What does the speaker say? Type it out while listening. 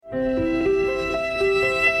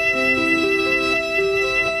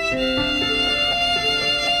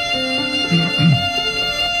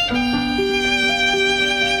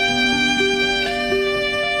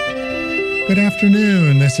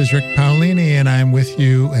afternoon. This is Rick Paolini, and I'm with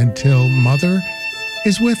you until Mother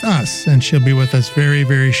is with us, and she'll be with us very,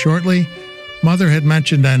 very shortly. Mother had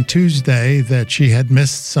mentioned on Tuesday that she had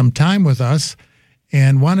missed some time with us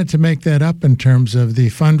and wanted to make that up in terms of the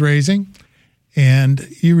fundraising, and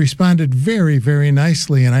you responded very, very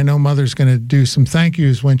nicely, and I know Mother's going to do some thank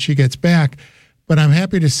yous when she gets back, but I'm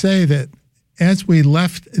happy to say that as we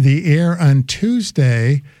left the air on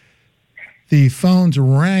Tuesday, the phones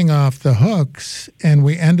rang off the hooks, and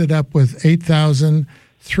we ended up with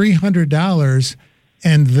 $8,300.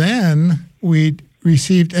 And then we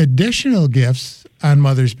received additional gifts on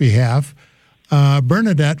Mother's behalf.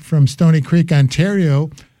 Bernadette from Stony Creek,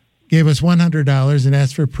 Ontario, gave us $100 and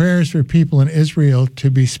asked for prayers for people in Israel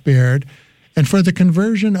to be spared and for the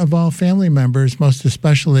conversion of all family members, most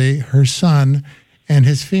especially her son and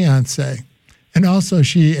his fiancée. And also,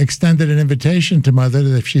 she extended an invitation to Mother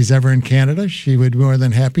that if she's ever in Canada, she would be more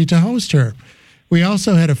than happy to host her. We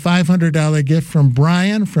also had a $500 gift from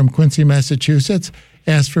Brian from Quincy, Massachusetts,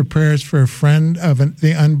 asked for prayers for a friend of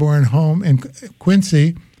the unborn home in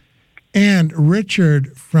Quincy. And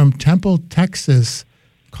Richard from Temple, Texas,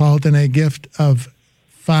 called in a gift of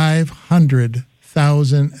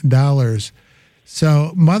 $500,000.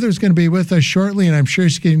 So Mother's going to be with us shortly, and I'm sure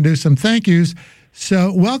she's going to do some thank yous.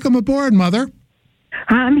 So welcome aboard, Mother.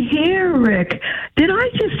 I'm here, Rick. Did I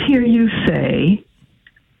just hear you say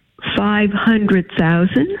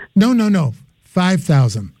 500,000? No.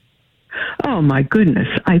 5,000. Oh, my goodness.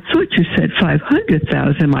 I thought you said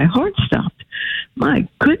 500,000. My heart stopped. My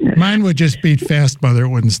goodness. Mine would just beat fast, Mother. It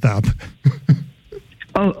wouldn't stop.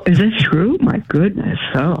 Oh, is this true? My goodness.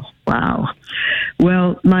 Oh, wow.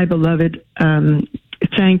 Well, my beloved,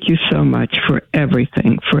 thank you so much for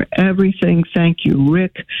everything. Thank you,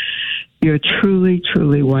 Rick. You're truly,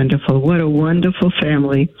 truly wonderful. What a wonderful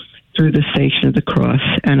family through the Station of the Cross.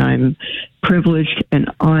 And I'm privileged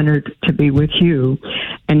and honored to be with you.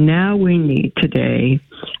 And now we need today,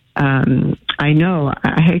 I know,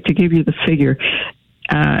 I hate to give you the figure.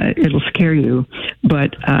 It'll scare you.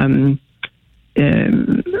 But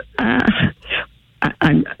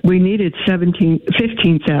we needed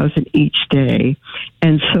 15,000 each day,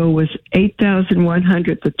 and so was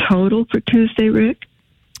 8,100 the total for Tuesday, Rick?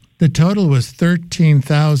 The total was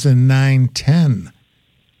 13,910.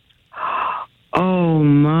 Oh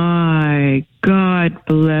my God,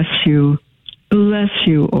 bless you. Bless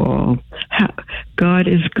you all. God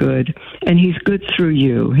is good, and He's good through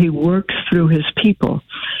you. He works through His people.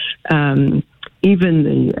 Even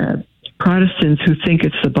the Protestants who think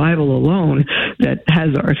it's the Bible alone that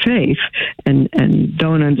has our faith and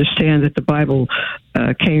don't understand that the Bible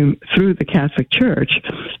came through the Catholic Church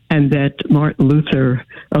and that Martin Luther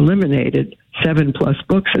eliminated 7+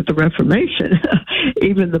 books at the Reformation.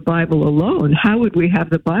 Even the Bible alone. How would we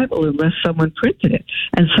have the Bible unless someone printed it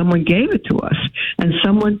and someone gave it to us and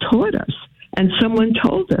someone taught us and someone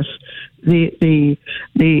told us the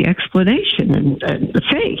explanation and the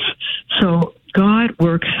faith? So God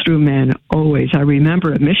works through men always. I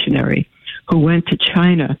remember a missionary who went to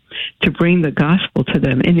China to bring the gospel to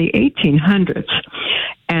them in the 1800s.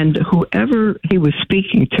 And whoever he was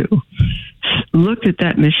speaking to looked at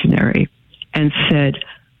that missionary and said,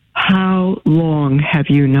 "How long have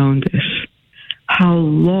you known this? How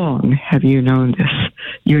long have you known this?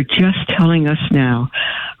 You're just telling us now.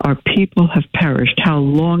 Our people have perished. How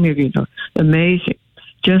long have you known?" Amazing.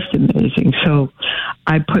 Just amazing. So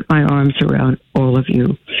I put my arms around all of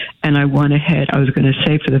you, and I went ahead. I was going to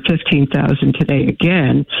say for the 15,000 today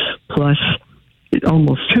again, plus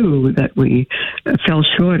almost 2 that we fell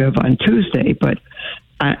short of on Tuesday, but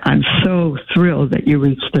I'm so thrilled that you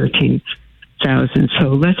reached 13,000. So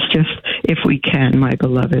let's just, if we can, my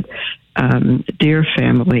beloved, dear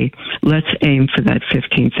family, let's aim for that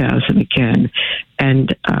 15,000 again.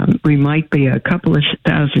 And we might be a couple of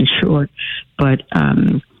thousand short, but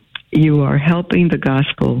you are helping the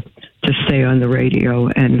gospel to stay on the radio.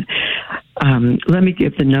 And let me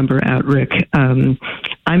give the number out, Rick. I'm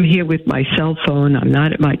here with my cell phone. I'm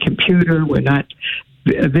not at my computer. We're not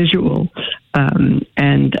visual.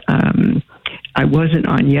 And I wasn't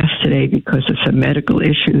on yesterday because of some medical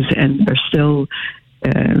issues, and they're still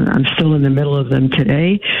I'm still in the middle of them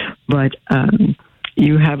today, but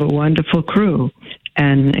you have a wonderful crew,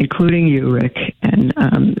 and including you, Rick. And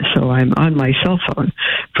so I'm on my cell phone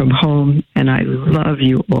from home, and I love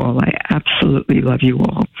you all. I absolutely love you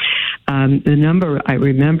all. The number I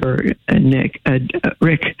remember,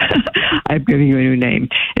 Rick, I'm giving you a new name,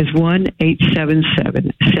 is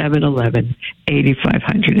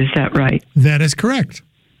 1-877-711-8500. Is that right? That is correct.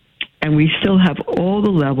 And we still have all the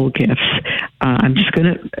level gifts. I'm just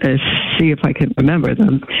going to see if I can remember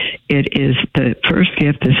them. It is the first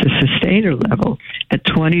gift is a sustainer level at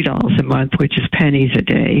 $20 a month, which is pennies a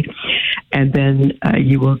day. And then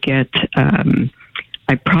you will get,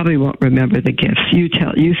 I probably won't remember the gifts. You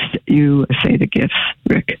say the gifts,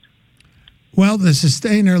 Rick. Well, the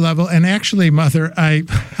sustainer level, and actually, Mother, I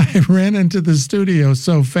ran into the studio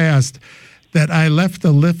so fast that I left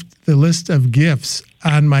the list of gifts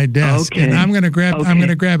on my desk, and I'm going to grab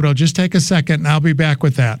it. I'll just take a second, and I'll be back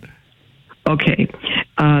with that. Okay,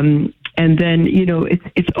 and then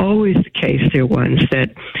it's always the case, dear ones,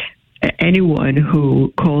 that anyone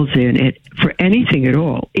who calls in for anything at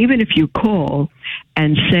all, even if you call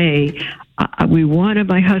and say,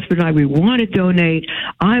 my husband and I, we want to donate,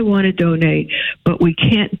 I want to donate, but we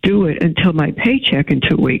can't do it until my paycheck in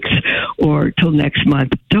 2 weeks or till next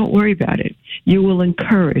month. Don't worry about it. You will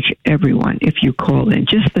encourage everyone if you call in.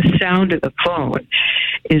 Just the sound of the phone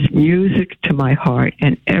is music to my heart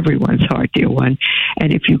and everyone's heart, dear one.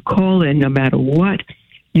 And if you call in, no matter what,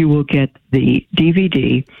 you will get the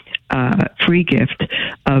DVD free gift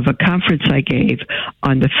of a conference I gave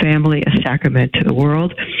on the family, a sacrament to the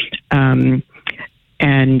world.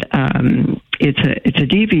 It's a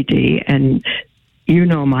DVD, and you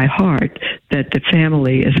know my heart that the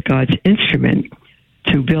family is God's instrument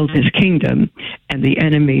to build his kingdom and the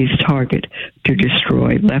enemy's target to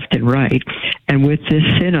destroy left and right. And with this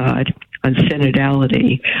synod on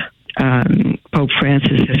synodality, Pope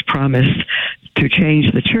Francis has promised to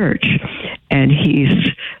change the church, and he's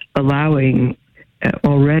allowing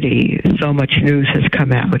already so much news has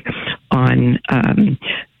come out on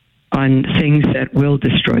things that will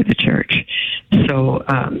destroy the church. So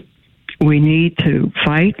we need to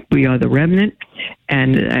fight. We are the remnant,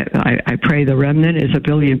 and I pray the remnant is 1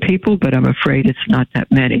 billion people, but I'm afraid it's not that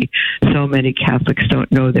many. So many Catholics don't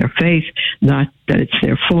know their faith, not that it's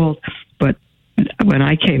their fault, but when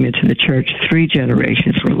I came into the church, 3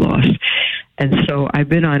 generations were lost. And so I've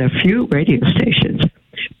been on a few radio stations,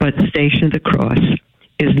 but the Station of the Cross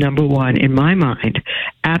is number one in my mind,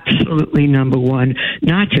 absolutely number one,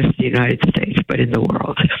 not just the United States, but in the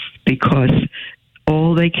world, because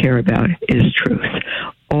all they care about is truth.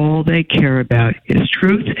 All they care about is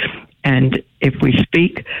truth. And if we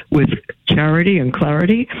speak with charity and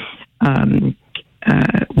clarity,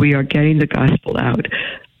 we are getting the gospel out,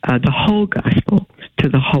 the whole gospel to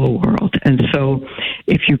the whole world. And so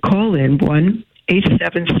if you call in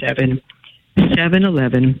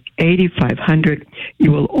 1-877-711-8500,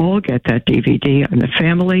 you will all get that DVD on the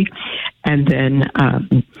family. And then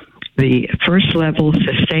the first level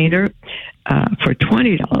sustainer for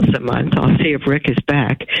 $20 a month. I'll see if Rick is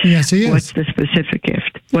back. Yes, he is. What's the specific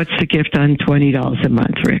gift? What's the gift on $20 a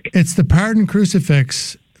month, Rick? It's the Pardon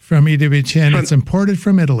Crucifix from EWTN. It's imported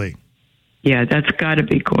from Italy. Yeah, that's got to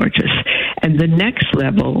be gorgeous. And the next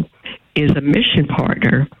level is a mission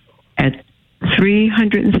partner at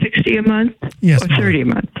 $360 a month, yes, or $30 a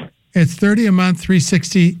month? It's $30 a month,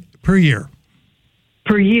 $360 per year.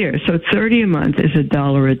 Per year. So $30 a month is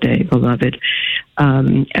 $1 a day, beloved.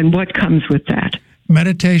 And what comes with that?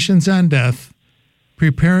 Meditations on Death,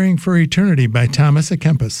 Preparing for Eternity by Thomas à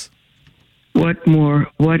Kempis. What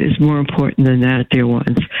is more important than that, dear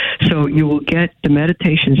ones? So you will get the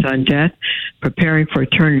Meditations on Death, Preparing for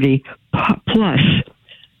Eternity, plus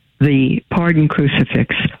the Pardon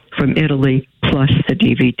Crucifix from Italy, plus the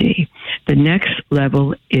DVD. The next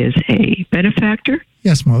level is a benefactor.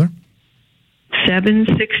 Yes, Mother.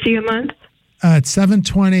 $760 a month? It's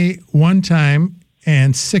 $720 one time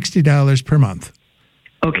and $60 per month.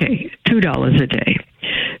 Okay, $2 a day.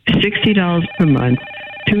 $60 per month,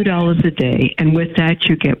 $2 a day, and with that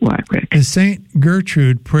you get what, Rick? The St.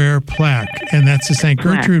 Gertrude Prayer plaque, and that's the St.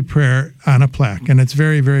 Gertrude Prayer on a plaque, and it's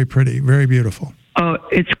very, very pretty, very beautiful. Oh,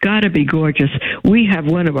 it's got to be gorgeous. We have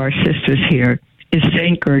one of our sisters here, is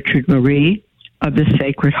St. Gertrude Marie of the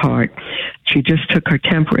Sacred Heart. She just took her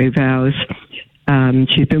temporary vows.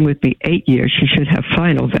 She's been with me 8 years. She should have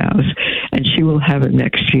final vows, and she will have them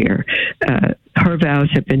next year. Her vows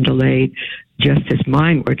have been delayed just as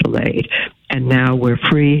mine were delayed, and now we're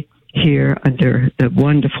free here under the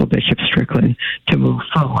wonderful Bishop Strickland to move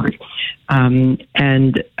forward.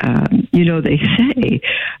 They say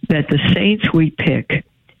that the saints we pick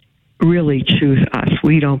really choose us.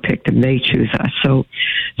 We don't pick them, they choose us. So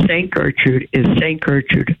St. Gertrude is St.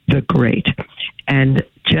 Gertrude the Great, and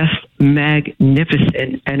just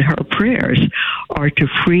magnificent, and her prayers are to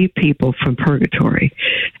free people from purgatory.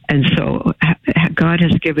 And so God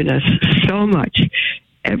has given us so much,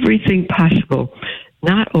 everything possible,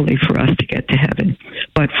 not only for us to get to heaven,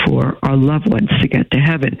 but for our loved ones to get to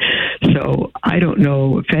heaven. So I don't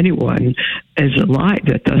know if anyone is alive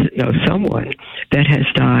that doesn't know someone that has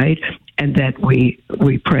died and that we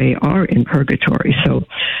pray are in purgatory. So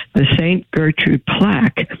the St. Gertrude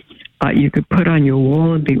plaque, you could put on your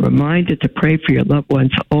wall and be reminded to pray for your loved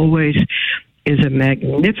ones always, is a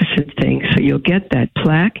magnificent thing. So you'll get that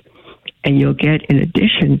plaque, and you'll get, in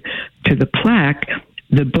addition to the plaque,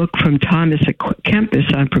 the book from Thomas à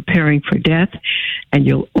Kempis on preparing for death, and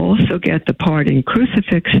you'll also get the Pardon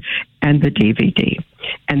Crucifix and the DVD.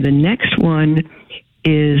 And the next one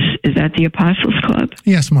is that the Apostles Club?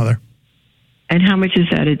 Yes, Mother. And how much is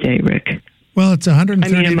that a day, Rick? Well, it's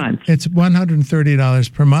 $130. A month. It's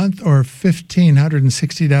 $130 per month, or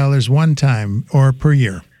 $1,560 one time, or per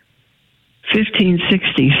year.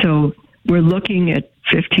 $1,560. So we're looking at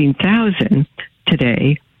 $15,000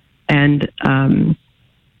 today, and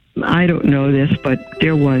I don't know this, but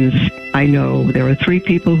dear ones, I know there are 3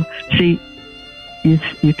 people. See, you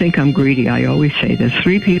think I'm greedy. I always say this.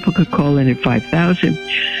 3 people could call in at $5,000.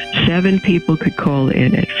 7 people could call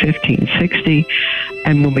in at $1,560.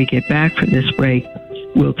 And when we get back from this break,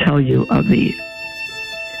 we'll tell you of the,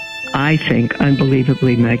 I think,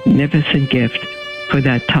 unbelievably magnificent gift for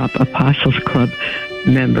that top Apostles Club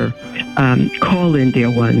member. Call in,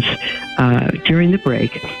 dear ones, during the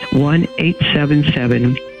break,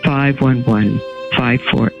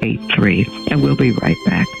 1-877-511-5483. And we'll be right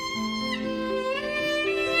back.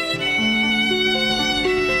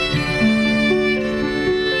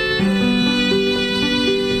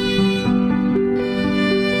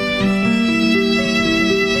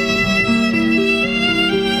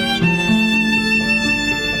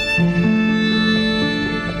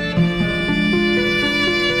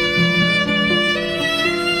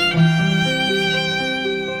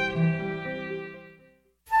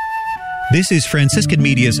 This is Franciscan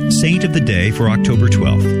Media's Saint of the Day for October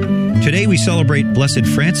 12th. Today we celebrate Blessed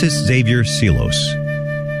Francis Xavier Seelos.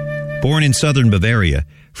 Born in southern Bavaria,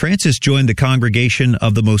 Francis joined the Congregation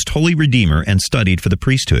of the Most Holy Redeemer and studied for the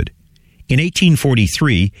priesthood. In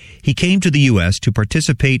 1843, he came to the U.S. to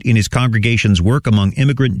participate in his congregation's work among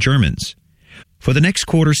immigrant Germans. For the next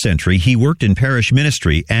quarter century, he worked in parish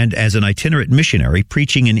ministry and as an itinerant missionary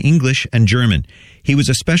preaching in English and German. He was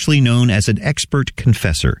especially known as an expert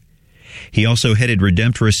confessor. He also headed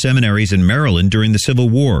Redemptorist seminaries in Maryland during the Civil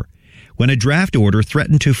War. When a draft order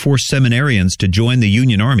threatened to force seminarians to join the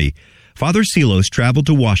Union Army, Father Seelos traveled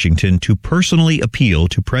to Washington to personally appeal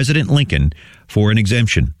to President Lincoln for an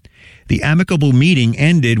exemption. The amicable meeting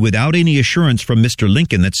ended without any assurance from Mr.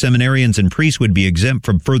 Lincoln that seminarians and priests would be exempt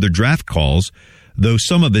from further draft calls, though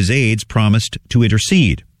some of his aides promised to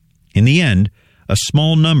intercede. In the end, a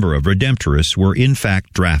small number of Redemptorists were in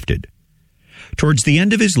fact drafted. Towards the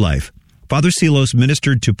end of his life, Father Seelos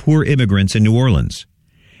ministered to poor immigrants in New Orleans.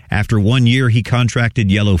 After 1 year, he contracted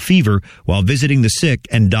yellow fever while visiting the sick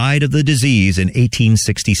and died of the disease in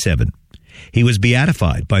 1867. He was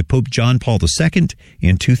beatified by Pope John Paul II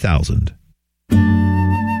in 2000.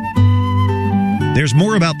 There's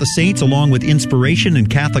more about the saints along with inspiration and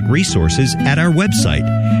Catholic resources at our website,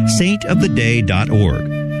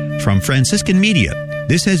 saintoftheday.org. From Franciscan Media,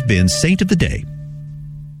 this has been Saint of the Day.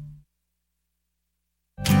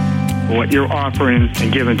 What you're offering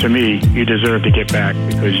and giving to me, you deserve to get back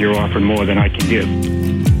because you're offering more than I can give.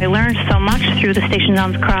 I learned so much through the Station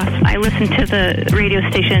on the Cross. I listen to the radio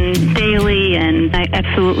station daily, and I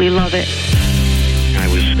absolutely love it. I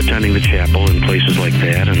was attending the chapel and places like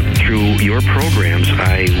that, and through your programs,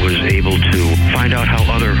 I was able to find out how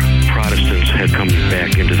other Protestants had come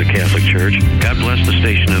back into the Catholic Church. God bless the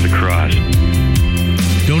Station of the Cross.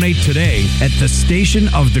 Donate today at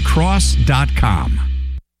thestationofthecross.com.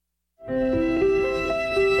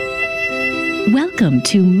 Welcome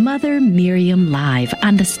to Mother Miriam Live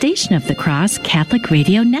on the Station of the Cross Catholic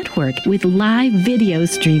Radio Network with live video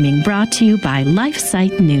streaming brought to you by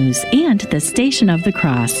LifeSite News and the Station of the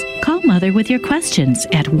Cross. Call Mother with your questions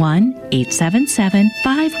at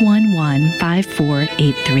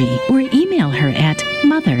 1-877-511-5483 or email her at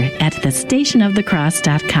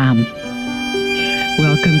mother@thestationofthecross.com.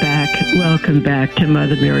 Welcome back to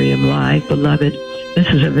Mother Miriam Live, beloved. This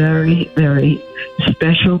is a very, very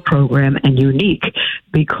special program and unique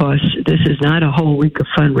because this is not a whole week of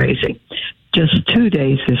fundraising. Just 2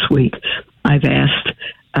 days this week, I've asked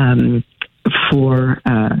for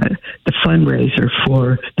the fundraiser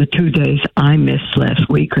for the 2 days I missed last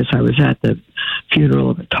week because I was at the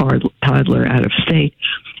funeral of a toddler out of state.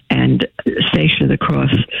 And Station of the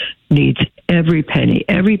Cross needs every penny.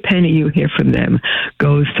 Every penny you hear from them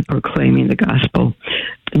goes to proclaiming the gospel.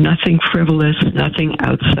 Nothing frivolous, nothing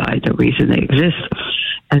outside the reason they exist.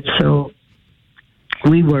 And so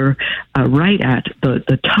we were right at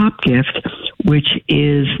the top gift, which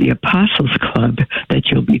is the Apostles Club that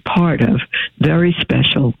you'll be part of. Very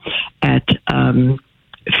special at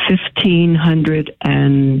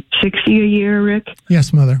 $1,560 a year, Rick?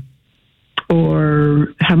 Yes, Mother.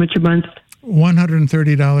 Or how much a month?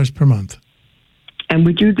 $130 per month. And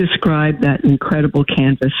would you describe that incredible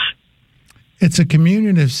canvas? It's a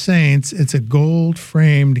Communion of Saints. It's a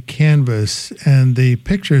gold-framed canvas, and the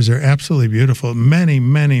pictures are absolutely beautiful. Many,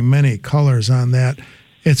 many, many colors on that.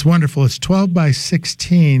 It's wonderful. It's 12 by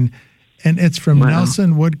 16, and it's from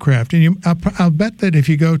Nelson Woodcraft. And I'll bet that if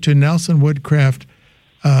you go to Nelson Woodcraft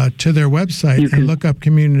to their website and look up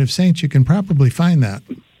Communion of Saints, you can probably find that.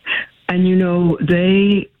 And, you know,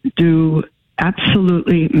 they do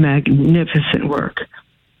absolutely magnificent work.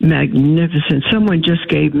 Magnificent. Someone just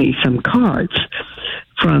gave me some cards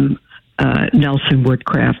from Nelson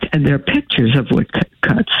Woodcraft, and they're pictures of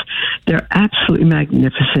woodcuts. They're absolutely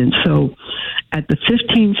magnificent. So at the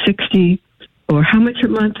 $1,560, or how much a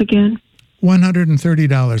month again?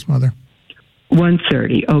 $130, Mother.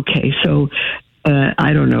 $130. Okay, so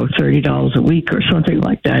I don't know, $30 a week or something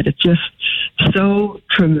like that. It's just so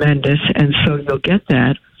tremendous, and so you'll get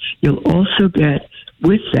that. You'll also get,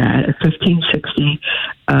 with that, at $1,560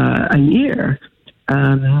 a year,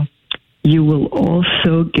 you will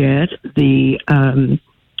also get the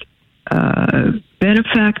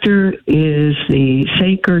benefactor is the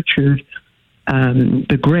St. Gertrude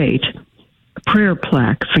the Great prayer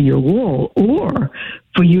plaque for your wall, or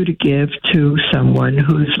for you to give to someone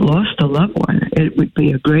who's lost a loved one. It would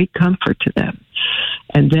be a great comfort to them.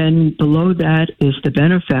 And then below that is the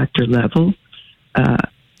benefactor level.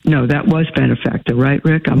 No, that was benefactor, right,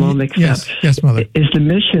 Rick? I'm all mixed up. Yes, Mother. Is the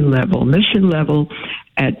mission level. Mission level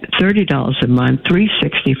at $30 a month,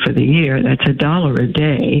 $360 for the year. That's $1 a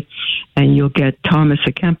day, and you'll get Thomas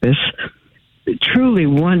à Kempis. Truly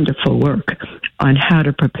wonderful work on how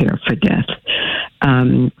to prepare for death.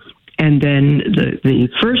 And then the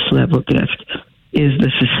first level gift is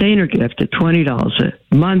the Sustainer gift at $20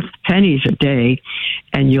 a month, pennies a day,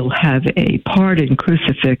 and you'll have a pardon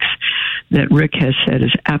crucifix that Rick has said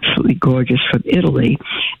is absolutely gorgeous from Italy,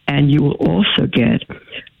 and you will also get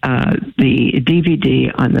the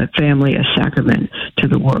DVD on the Family a Sacrament to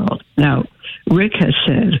the World. Now, Rick has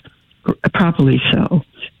said, properly so,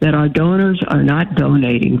 that our donors are not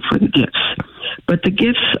donating for the gifts, but the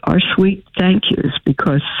gifts are sweet thank yous,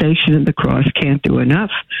 because Station of the Cross can't do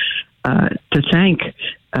enough to thank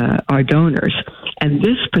our donors. And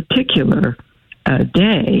this particular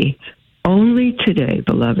day, only today,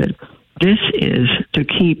 beloved, this is to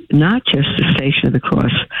keep not just the Station of the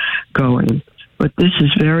Cross going, but this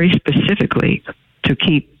is very specifically to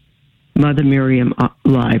keep Mother Miriam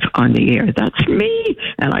live on the air. That's me,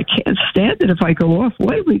 and I can't stand it if I go off.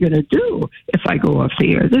 What are we going to do if I go off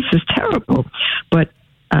the air? This is terrible. But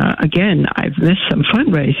again, I've missed some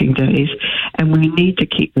fundraising days, and we need to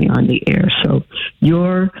keep me on the air. So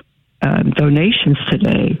your donations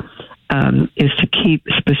today is to keep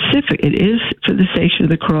specific. It is for the Station of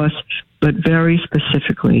the Cross, but very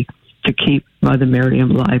specifically to keep Mother Miriam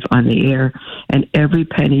live on the air. And every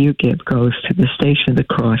penny you give goes to the Station of the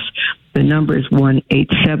Cross. The number is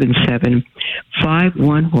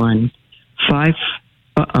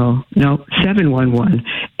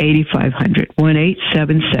 1-877-511-711-8500.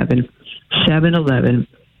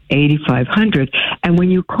 1-877-711-8500. And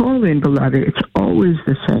when you call in, beloved, it's always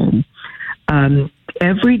the same.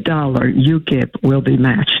 Every dollar you give will be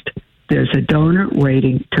matched. There's a donor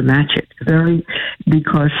waiting to match it.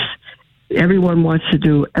 Because everyone wants to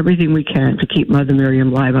do everything we can to keep Mother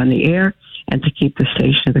Miriam live on the air and to keep the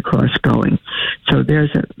Station of the Cross going. So there's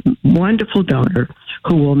a wonderful donor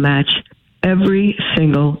who will match every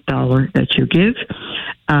single dollar that you give.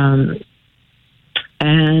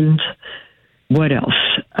 And what else?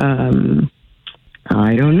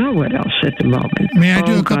 I don't know what else at the moment. May I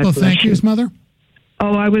do a couple of thank yous, Mother?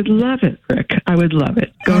 Oh, I would love it, Rick. I would love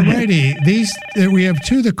it. Go ahead. We have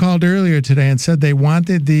two that called earlier today and said they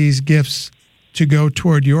wanted these gifts to go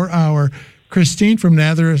toward your hour. Christine from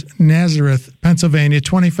Nazareth, Pennsylvania,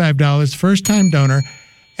 $25, first-time donor.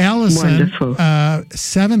 Allison,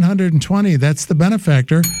 $720. That's the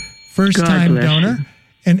benefactor, first-time donor.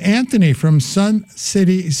 And Anthony from Sun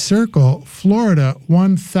City Circle, Florida,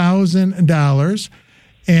 $1,000.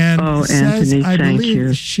 And says, Anthony, I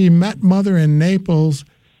believe she met Mother in Naples.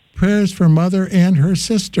 Prayers for Mother and her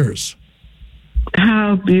sisters.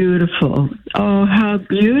 How beautiful. Oh, how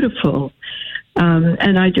beautiful.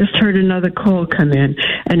 And I just heard another call come in.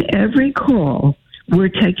 And every call we're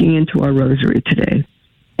taking into our rosary today.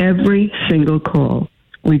 Every single call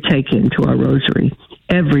we take into our rosary.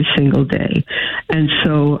 every single day. And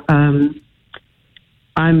so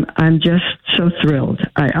I'm just so thrilled.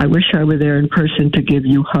 I wish I were there in person to give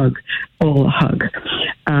you all a hug.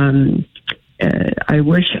 I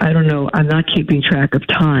wish, I don't know, I'm not keeping track of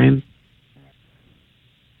time.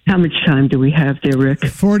 How much time do we have there, Rick?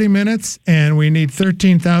 40 minutes, and we need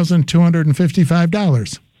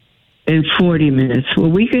 $13,255. In 40 minutes. Well,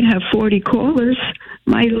 we could have 40 callers,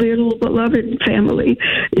 my little beloved family.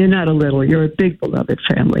 You're not a little, you're a big beloved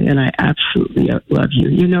family, and I absolutely love you.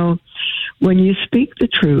 You know, when you speak the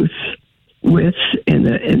truth in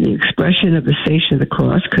the expression of the Station of the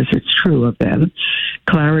Cross, because it's true of them,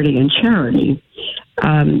 clarity and charity,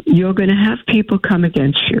 you're going to have people come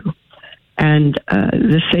against you. And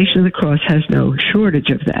the Station of the Cross has no shortage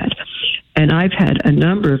of that. And I've had a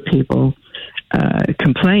number of people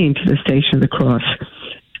complain to the Station of the Cross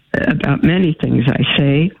about many things I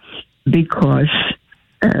say because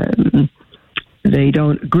they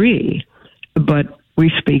don't agree. But we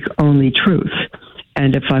speak only truth.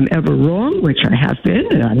 And if I'm ever wrong, which I have been,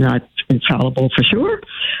 and I'm not infallible for sure,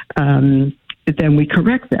 then we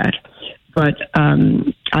correct that. But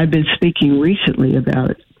I've been speaking recently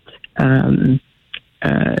about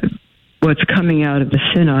what's coming out of the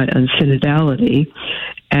Synod on synodality,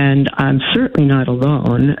 and I'm certainly not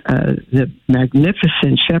alone. The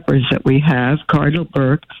magnificent shepherds that we have, Cardinal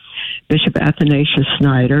Burke, Bishop Athanasius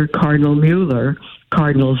Snyder, Cardinal Mueller,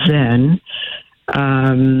 Cardinal Zen,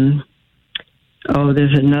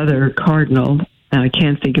 there's another cardinal, I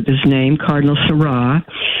can't think of his name, Cardinal Sarah.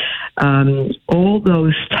 All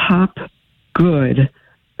those top, good,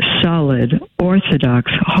 solid,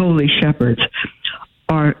 orthodox, holy shepherds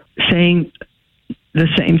are saying the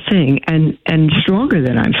same thing and stronger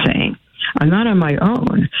than I'm saying. I'm not on my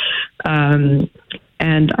own.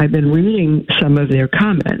 And I've been reading some of their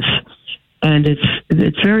comments, and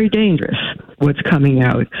it's very dangerous what's coming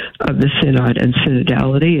out of the Synod and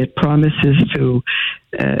synodality. It promises to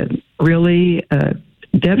really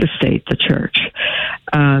devastate the church.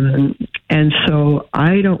 And so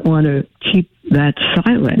I don't want to keep that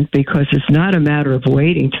silent because it's not a matter of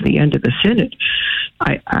waiting to the end of the synod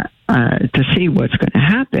to see what's going to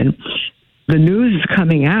happen. The news is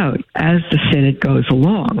coming out as the synod goes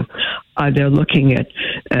along. They're looking at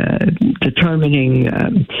determining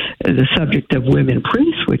the subject of women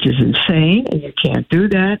priests, which is insane, and you can't do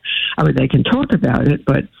that. I mean, they can talk about it,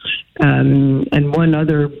 but and one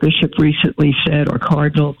other bishop recently said, or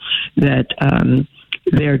cardinal, that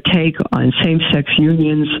their take on same-sex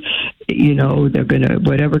unions, you know, they're going to,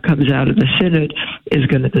 whatever comes out of the synod is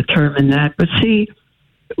going to determine that. But see,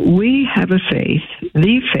 we have a faith,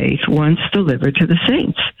 the faith once delivered to the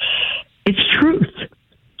saints. It's truth.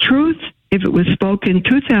 Truth, if it was spoken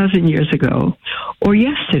 2,000 years ago, or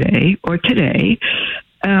yesterday, or today,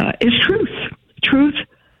 is truth. Truth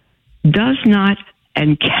does not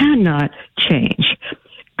and cannot change.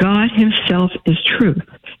 God himself is truth.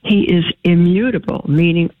 He is immutable,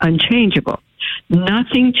 meaning unchangeable.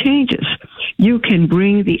 Nothing changes. You can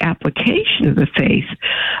bring the application of the faith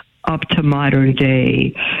up to modern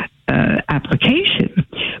day application.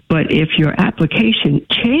 But if your application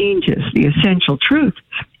changes the essential truth,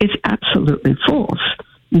 it's absolutely false.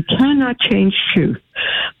 You cannot change truth.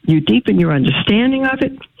 You deepen your understanding of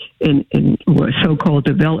it in so-called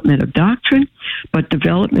development of doctrine, but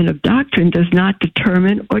development of doctrine does not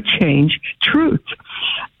determine or change truth.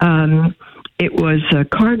 It was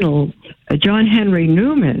Cardinal John Henry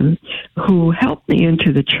Newman who helped me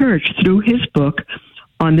into the church through his book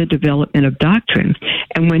on the development of doctrine.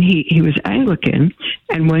 And when he was Anglican,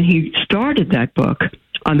 and when he started that book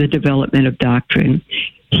on the development of doctrine,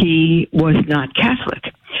 he was not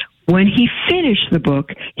Catholic. When he finished the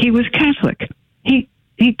book, he was Catholic. He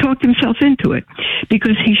talked himself into it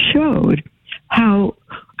because he showed how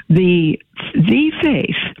the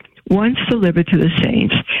faith, once delivered to the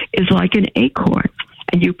saints, is like an acorn.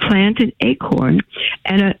 And you plant an acorn,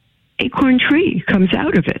 and an acorn tree comes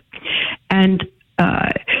out of it. And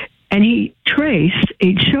he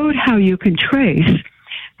showed how you can trace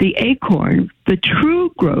the acorn, the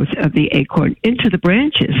true growth of the acorn, into the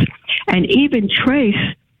branches, and even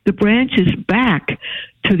trace the branches back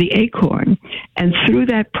to the acorn, and through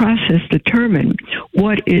that process determine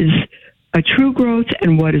what is a true growth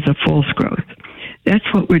and what is a false growth.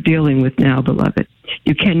 That's what we're dealing with now, beloved.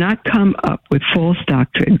 You cannot come up with false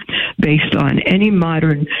doctrine based on any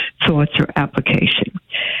modern thoughts or application.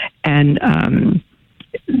 And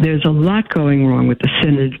there's a lot going wrong with the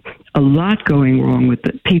synod, a lot going wrong with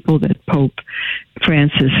the people that Pope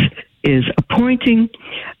Francis is appointing.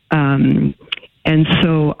 And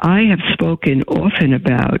so I have spoken often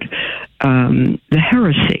about the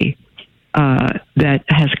heresy that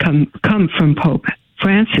has come from Pope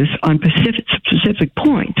Francis on specific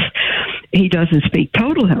points. He doesn't speak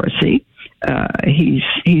total heresy. He's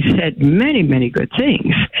said many good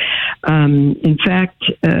things. In fact,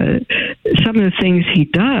 some of the things he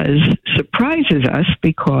does surprises us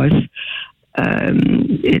because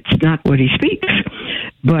it's not what he speaks.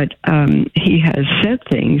 But he has said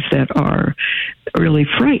things that are really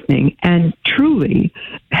frightening and truly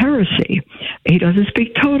heresy. He doesn't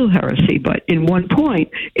speak total heresy, but in one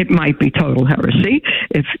point, it might be total heresy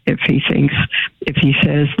if he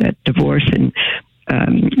says that divorce and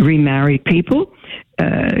remarried people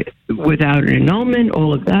without an annulment,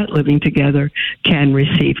 all of that, living together, can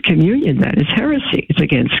receive communion. That is heresy. It's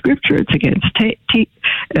against Scripture. It's against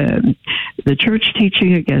the church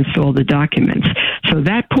teaching, against all the documents. So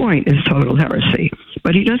that point is total heresy.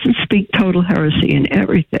 But he doesn't speak total heresy in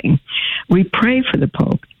everything. We pray for the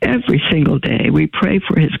Pope every single day. We pray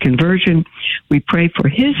for his conversion. We pray for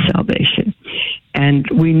his salvation. And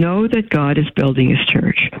we know that God is building his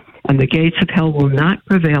church, and the gates of hell will not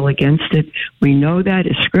prevail against it. We know that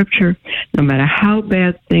is Scripture. No matter how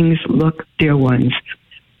bad things look, dear ones,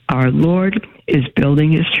 our Lord is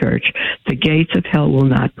building his church. The gates of hell will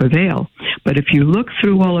not prevail. But if you look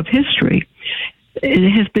through all of history,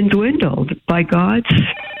 it has been dwindled by God's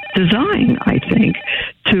design, I think,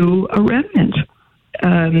 to a remnant.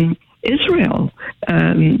 Israel,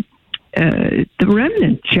 the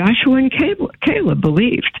remnant, Joshua and Caleb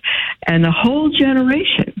believed, and the whole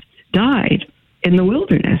generation died in the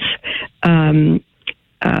wilderness.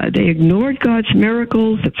 They ignored God's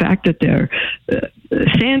miracles, the fact that their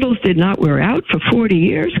sandals did not wear out for 40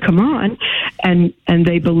 years, come on, and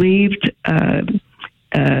they believed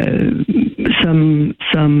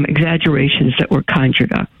some exaggerations that were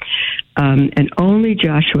conjured up. And only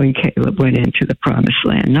Joshua and Caleb went into the promised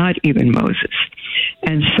land, not even Moses.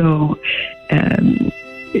 And so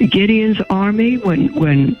Gideon's army,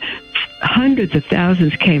 when hundreds of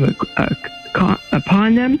thousands came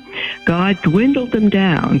upon them, God dwindled them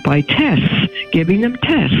down by tests, giving them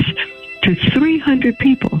tests, to 300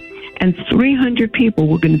 people. And 300 people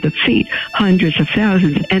were going to defeat hundreds of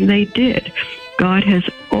thousands, and they did. God has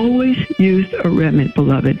always used a remnant,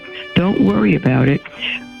 beloved. Don't worry about it.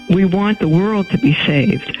 We want the world to be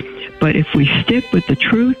saved. But if we stick with the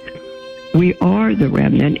truth, we are the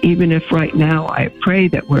remnant, even if right now I pray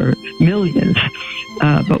that we're millions.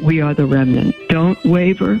 But we are the remnant. Don't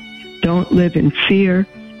waver. Don't live in fear.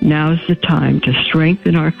 Now's the time to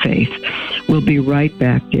strengthen our faith. We'll be right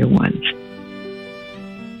back, dear ones.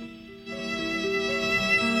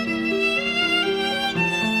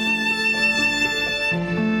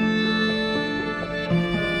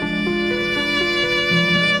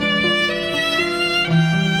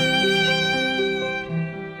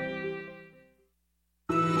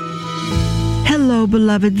 Hello,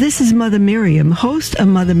 beloved. This is Mother Miriam, host of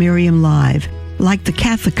Mother Miriam Live. Like the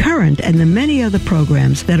Catholic Current and the many other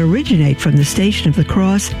programs that originate from the Station of the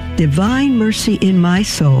Cross, Divine Mercy in My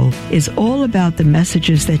Soul is all about the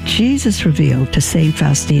messages that Jesus revealed to St.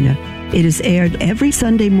 Faustina. It is aired every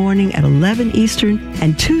Sunday morning at 11 Eastern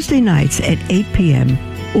and Tuesday nights at 8 p.m.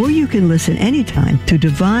 Or you can listen anytime to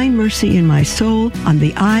Divine Mercy in My Soul on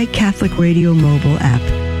the iCatholic Radio mobile app.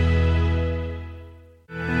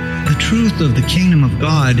 The truth of the kingdom of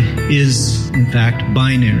God is, in fact,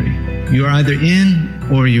 binary. You are either in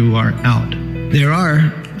or you are out. There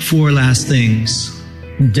are four last things: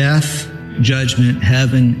 death, judgment,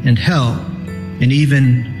 heaven, and hell. And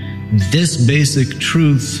even this basic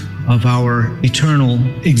truth of our eternal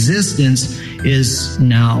existence is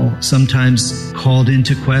now sometimes called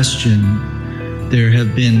into question. There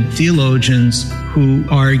have been theologians who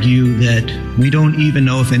argue that we don't even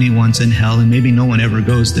know if anyone's in hell, and maybe no one ever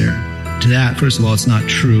goes there. To that, first of all, it's not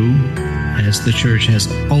true, as the church has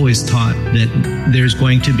always taught that there's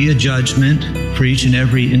going to be a judgment for each and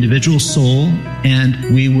every individual soul,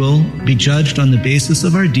 and we will be judged on the basis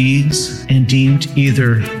of our deeds and deemed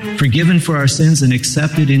either forgiven for our sins and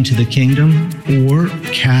accepted into the kingdom, or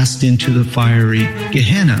cast into the fiery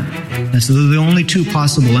Gehenna. That's the only two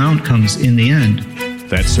possible outcomes in the end.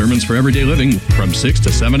 That's Sermons for Everyday Living from 6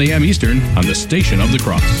 to 7 a.m. Eastern on the Station of the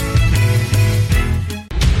Cross.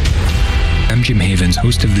 I'm Jim Havens,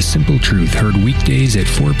 host of The Simple Truth, heard weekdays at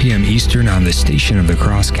 4 p.m. Eastern on the Station of the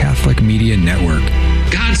Cross Catholic Media Network.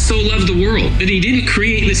 God so loved the world that he didn't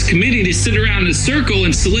create this committee to sit around in a circle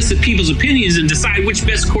and solicit people's opinions and decide which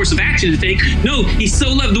best course of action to take. No, he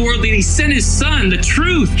so loved the world that he sent his son, the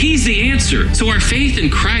truth. He's the answer. So our faith in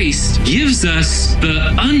Christ gives us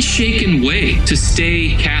the unshaken way to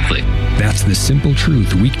stay Catholic. That's The Simple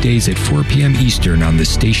Truth, weekdays at 4 p.m. Eastern on the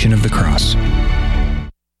Station of the Cross.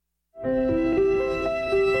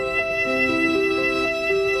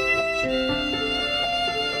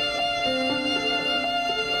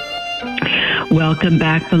 Welcome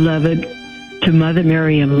back, beloved, to Mother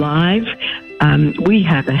Miriam Live. We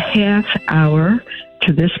have a half hour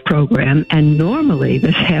to this program, and normally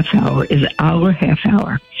this half hour is our half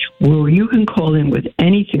hour where you can call in with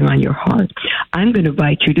anything on your heart. I'm going to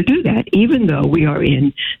invite you to do that, even though we are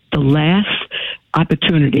in the last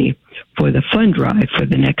opportunity for the fund drive for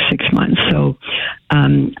the next 6 months. So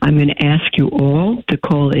I'm going to ask you all to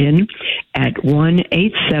call in at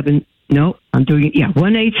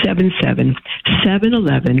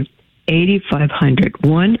 1-877-711-8500,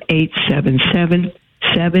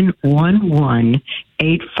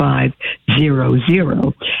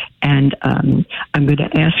 1-877-711-8500. And I'm going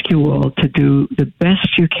to ask you all to do the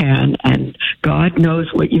best you can, and God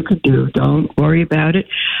knows what you can do. Don't worry about it.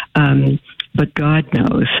 But God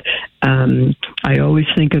knows. I always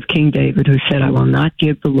think of King David, who said, I will not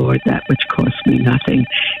give the Lord that which costs me nothing.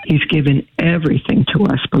 He's given everything to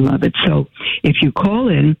us, beloved. So if you call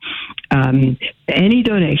in any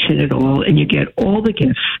donation at all, and you get all the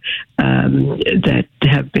gifts that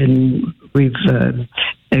have been, we've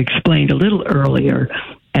explained a little earlier,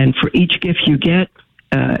 and for each gift you get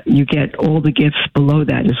all the gifts below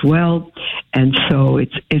that as well. And so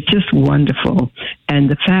it's just wonderful. And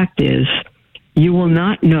the fact is, you will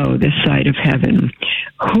not know this side of heaven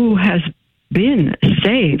who has been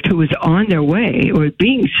saved, who is on their way or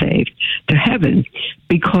being saved to heaven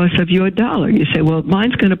because of your dollar. You say, well,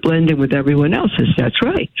 mine's going to blend in with everyone else's. That's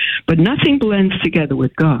right. But nothing blends together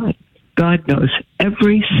with God. God knows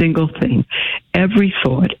every single thing, every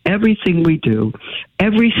thought, everything we do,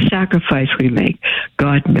 every sacrifice we make.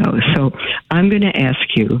 God knows. So I'm going to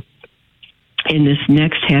ask you in this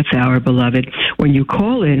next half hour, beloved, when you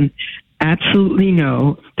call in, absolutely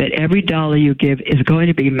know that every dollar you give is going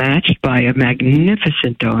to be matched by a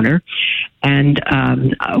magnificent donor. And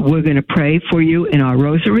we're going to pray for you in our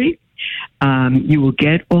rosary. You will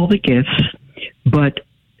get all the gifts, but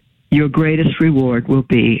your greatest reward will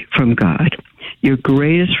be from God. Your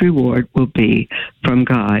greatest reward will be from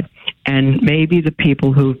God. And maybe the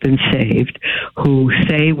people who've been saved, who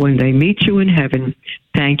say when they meet you in heaven,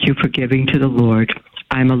 thank you for giving to the Lord.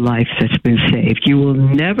 I'm a life that's been saved. You will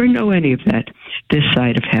never know any of that this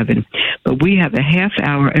side of heaven. But we have a half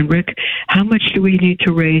hour. And Rick, how much do we need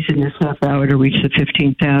to raise in this half hour to reach the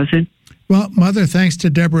 $15,000? Well, Mother, thanks to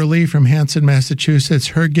Deborah Lee from Hanson, Massachusetts,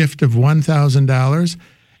 her gift of $1,000.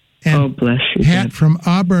 And oh, bless you. Pat Deb. from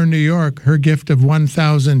Auburn, New York, her gift of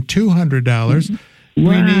 $1,200.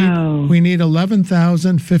 Wow. We need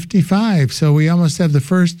 $11,055. So we almost have the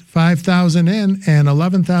first $5,000 in and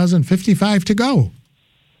 $11,055 to go.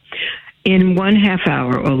 In 1 half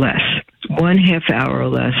hour or less. 1 half hour or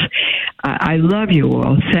less. I love you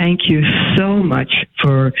all. Thank you so much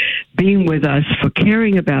for being with us, for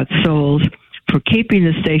caring about souls, for keeping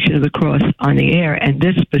the Station of the Cross on the air, and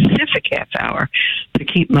this specific half hour to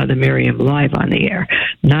keep Mother Miriam live on the air,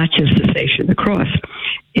 not just the Station of the Cross.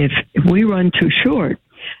 If we run too short,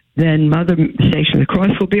 then Mother Station of the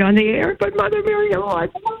Cross will be on the air, but Mother Miriam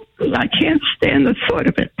Live, I can't stand the thought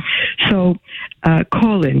of it. So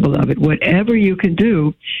call in, beloved, whatever you can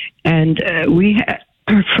do. And we had,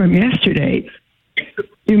 from yesterday,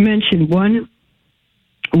 you mentioned one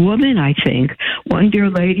woman, I think, one dear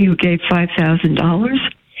lady who gave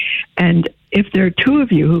 $5,000. And if there are 2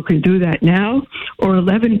 of you who can do that now, or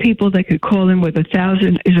 11 people that could call in with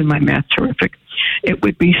 1,000, isn't my math terrific? It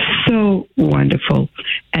would be so wonderful.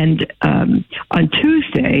 And on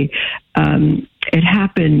Tuesday, it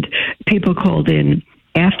happened, people called in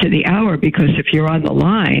after the hour, because if you're on the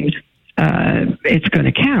line, it's going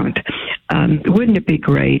to count. Wouldn't it be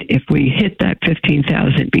great if we hit that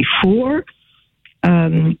 15,000 before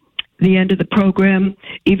the end of the program,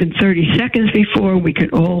 even 30 seconds before? We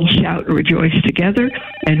could all shout and rejoice together,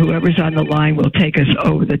 and whoever's on the line will take us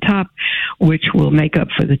over the top, which will make up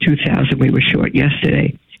for the 2,000 we were short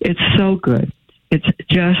yesterday. It's so good. It's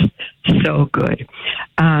just so good.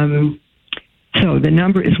 So the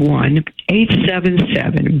number is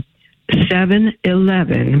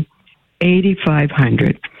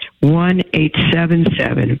 1-877-711-8500.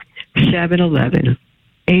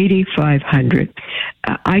 1-877-711-8500.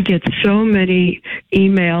 I get so many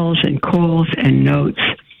emails and calls and notes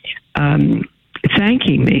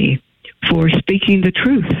thanking me for speaking the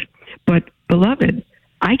truth. But, beloved,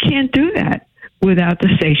 I can't do that without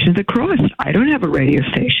the Station of the Cross. I don't have a radio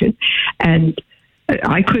station, and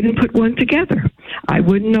I couldn't put one together. I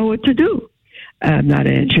wouldn't know what to do. I'm not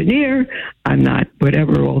an engineer. I'm not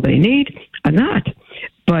whatever all they need. I'm not.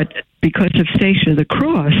 But because of Station of the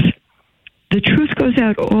Cross, the truth goes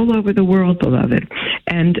out all over the world, beloved.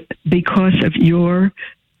 And because of your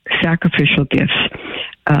sacrificial gifts,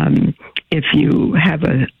 if you have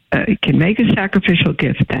can make a sacrificial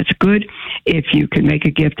gift, that's good. If you can make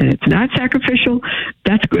a gift and it's not sacrificial,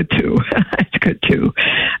 that's good too. That's good too.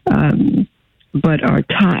 But our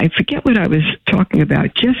time, I forget what I was talking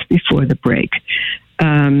about just before the break.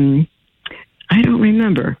 I don't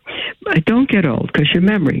remember. I don't get old because your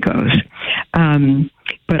memory goes.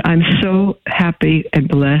 But I'm so happy and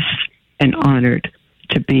blessed and honored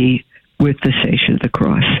to be with the Station of the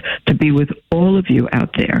Cross, to be with all of you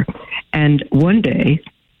out there. And one day,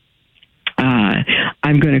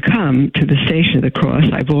 I'm going to come to the Station of the Cross.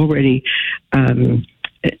 I've already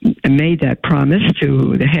made that promise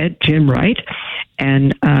to the head, Jim Wright,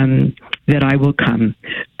 and that I will come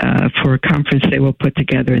for a conference they will put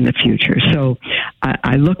together in the future. So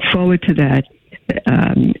I look forward to that,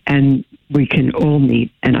 and we can all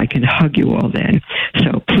meet, and I can hug you all then.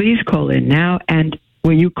 So please call in now, and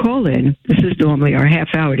when you call in, this is normally our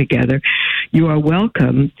half hour together, you are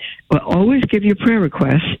welcome. We'll always give your prayer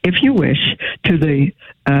requests, if you wish, to the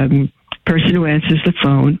person who answers the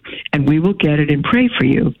phone, and we will get it and pray for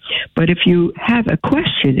you. But if you have a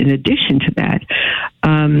question in addition to that,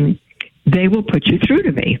 they will put you through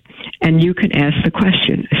to me, and you can ask the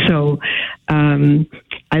question. So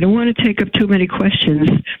I don't want to take up too many questions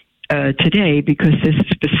today, because this is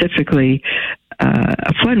specifically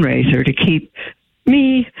a fundraiser to keep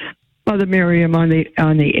me, Mother Miriam, on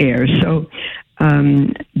the air. So,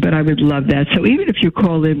 but I would love that. So even if you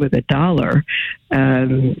call in with $1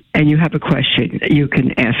 and you have a question, you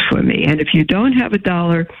can ask for me. And if you don't have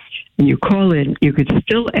 $1 and you call in, you could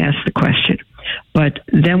still ask the question. But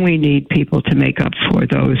then we need people to make up for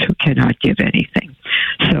those who cannot give anything.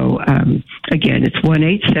 So again, it's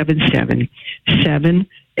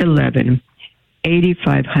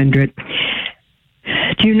 1-877-711-8500.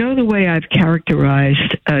 Do you know the way I've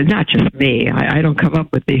characterized, not just me, I don't come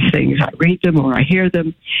up with these things, I read them or I hear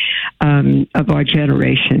them, of our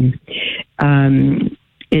generation.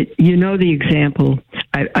 You know the example,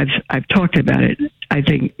 I've talked about it, I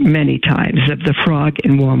think, many times, of the frog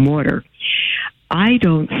in warm water. I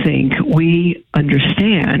don't think we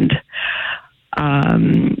understand,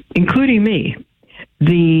 including me,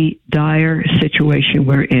 the dire situation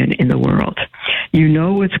we're in the world. You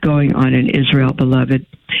know what's going on in Israel, beloved.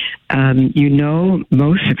 You know,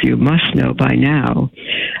 most of you must know by now,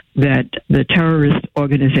 that the terrorist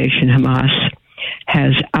organization Hamas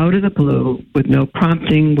has, out of the blue, with no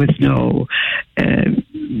prompting, with no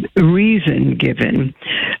reason given,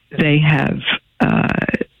 they have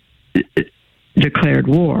declared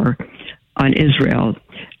war on Israel.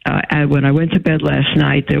 And when I went to bed last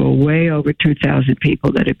night, there were way over 2,000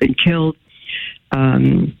 people that had been killed.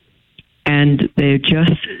 And they're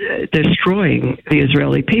just destroying the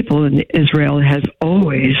Israeli people. And Israel has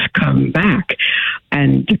always come back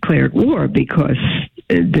and declared war because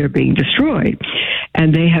they're being destroyed.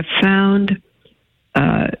 And they have found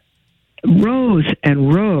rows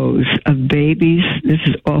and rows of babies. This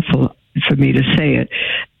is awful for me to say it.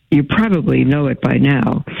 You probably know it by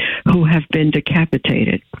now, who have been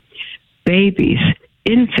decapitated. Babies,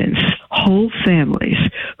 infants, whole families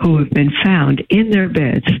who have been found in their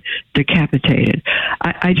beds, decapitated.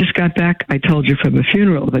 I just got back, I told you, from a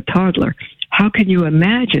funeral of a toddler. How can you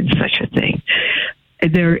imagine such a thing?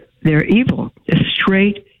 They're evil,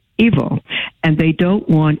 straight evil, and they don't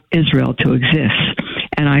want Israel to exist.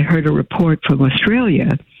 And I heard a report from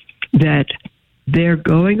Australia that they're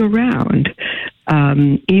going around,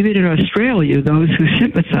 even in Australia, those who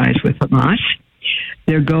sympathize with Hamas,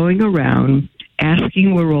 they're going around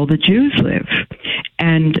asking where all the Jews live,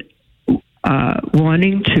 and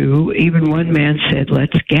wanting to, even one man said,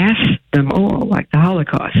 let's gas them all, like the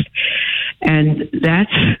Holocaust. And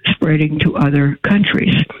that's spreading to other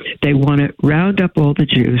countries. They want to round up all the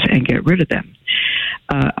Jews and get rid of them.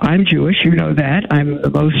 I'm Jewish, you know that. I'm the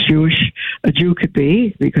most Jewish a Jew could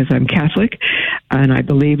be, because I'm Catholic, and I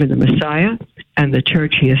believe in the Messiah and the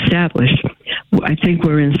church he established. I think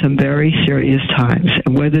we're in some very serious times,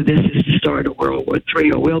 and whether this is the start of World War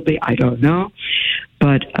III or will be, I don't know,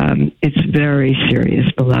 but it's very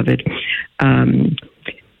serious, beloved.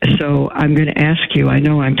 So I'm going to ask you, I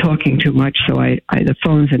know I'm talking too much, so the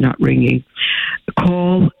phones are not ringing.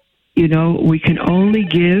 Call, you know, we can only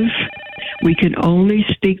give, we can only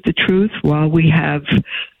speak the truth while we have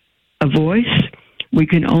a voice. We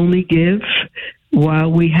can only give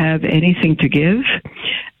while we have anything to give.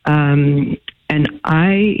 And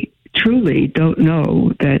I truly don't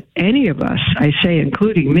know that any of us, I say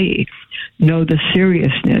including me, know the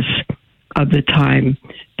seriousness of the time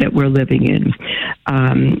that we're living in.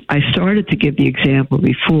 I started to give the example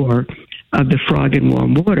before of the frog in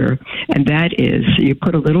warm water, and that is, you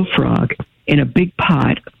put a little frog in a big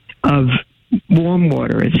pot of warm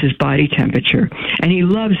water. It's his body temperature. And he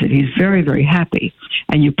loves it. He's very, very happy.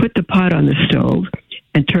 And you put the pot on the stove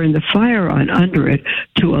and turn the fire on under it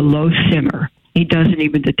to a low simmer. He doesn't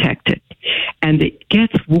even detect it. And it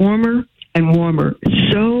gets warmer and warmer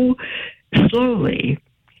so slowly.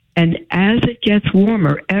 And as it gets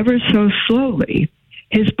warmer ever so slowly,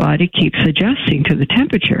 his body keeps adjusting to the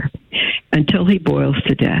temperature until he boils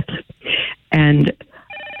to death. And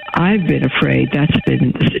I've been afraid that's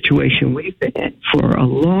been the situation we've been in for a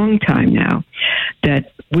long time now,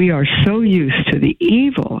 that we are so used to the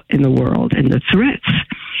evil in the world and the threats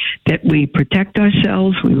that we protect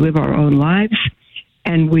ourselves, we live our own lives,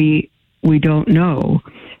 and we don't know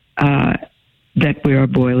that we are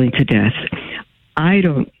boiling to death. I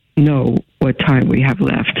don't know what time we have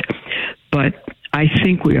left, but I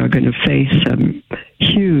think we are going to face some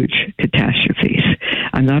huge catastrophes.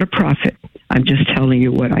 I'm not a prophet. I'm just telling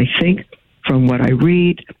you what I think from what I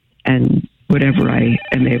read and whatever I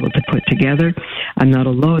am able to put together. I'm not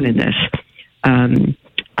alone in this.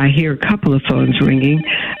 I hear a couple of phones ringing.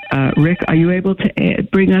 Rick, are you able to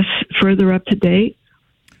bring us further up to date?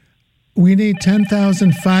 We need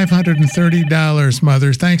 $10,530,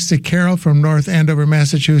 Mothers. Thanks to Carol from North Andover,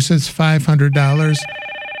 Massachusetts, $500.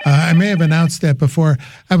 I may have announced that before.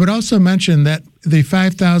 I would also mention that the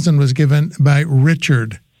 $5,000 was given by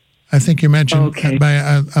Richard. I think you mentioned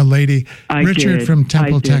by a lady, Richard from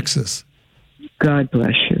Temple, Texas. God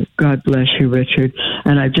bless you. God bless you, Richard.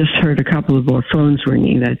 And I've just heard a couple of more phones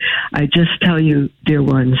ringing. That I just tell you, dear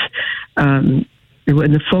ones, when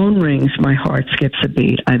the phone rings, my heart skips a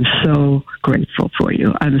beat. I'm so grateful for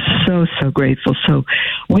you. I'm so, so grateful. So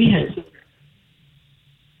we had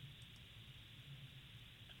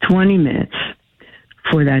 20 minutes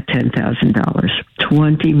for that $10,000.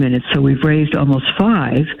 20 minutes. So we've raised almost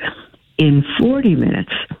 $5 in 40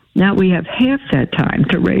 minutes. Now we have half that time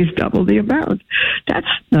to raise double the amount. That's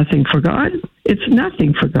nothing for God. It's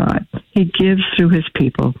nothing for God. He gives through his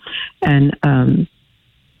people. And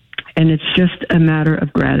it's just a matter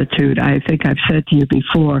of gratitude. I think I've said to you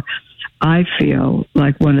before, I feel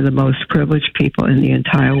like one of the most privileged people in the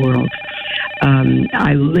entire world.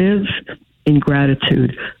 I live in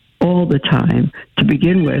gratitude all the time. To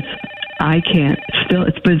begin with,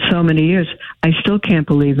 it's been so many years, I still can't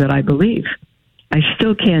believe that I believe. I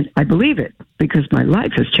believe it because my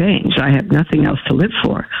life has changed. I have nothing else to live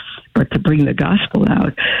for but to bring the gospel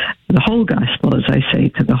out, the whole gospel, as I say,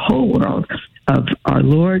 to the whole world of our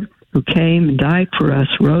Lord who came and died for us,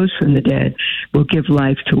 rose from the dead, will give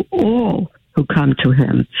life to all who come to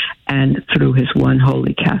him and through his one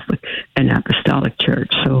holy Catholic and Apostolic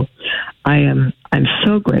Church. So I'm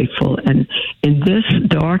so grateful. And in this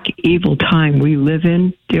dark, evil time we live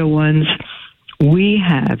in, dear ones, we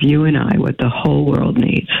have, you and I, what the whole world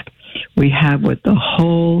needs. We have what the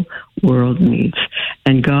whole world needs.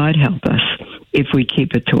 And God help us if we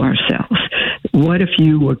keep it to ourselves. What if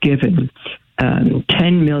you were given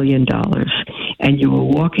 $10 million and you were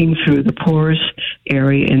walking through the poorest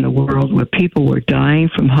area in the world where people were dying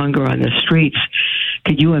from hunger on the streets?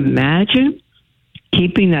 Could you imagine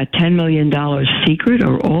keeping that $10 million secret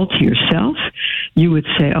or all to yourself? You would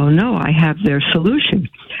say, oh no, I have their solution,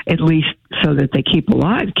 at least so that they keep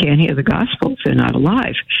alive, can't hear the gospel if they're not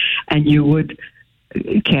alive. And you would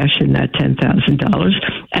cash in that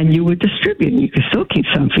 $10,000 and you would distribute. You could still keep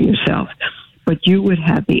some for yourself, but you would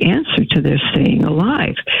have the answer to their staying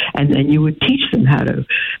alive. And then you would teach them how to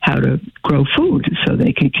grow food so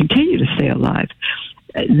they can continue to stay alive.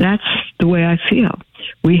 That's the way I feel.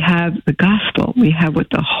 We have the gospel. We have what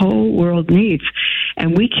the whole world needs.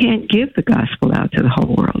 And we can't give the gospel out to the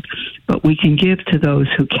whole world, but we can give to those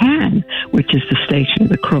who can, which is the Station of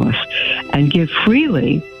the Cross, and give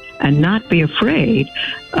freely and not be afraid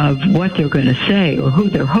of what they're going to say or who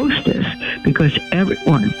their host is, because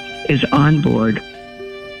everyone is on board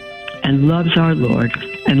and loves our Lord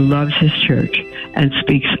and loves his church and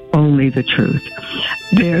speaks only the truth.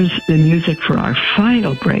 There's the music for our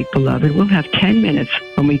final break, beloved. We'll have 10 minutes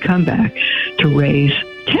when we come back to raise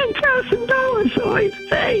 $10,000, so I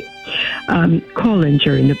say. Call in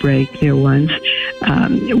during the break, dear ones.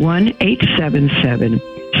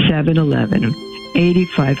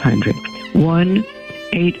 1-877-711-8500.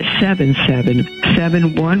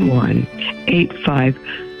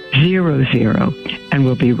 1-877-711-8500. And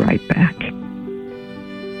we'll be right back.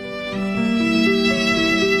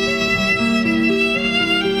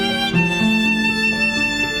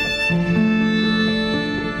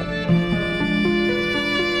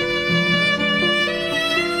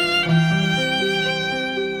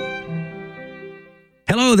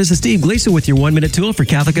 Hello, this is Steve Gleason with your 1-minute tool for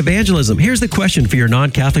Catholic evangelism. Here's the question for your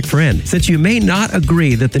non-Catholic friend. Since you may not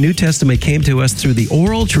agree that the New Testament came to us through the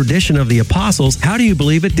oral tradition of the apostles, how do you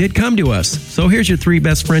believe it did come to us? So here's your 3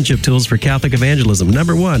 best friendship tools for Catholic evangelism.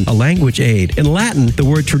 Number 1, a language aid. In Latin, the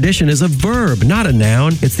word tradition is a verb, not a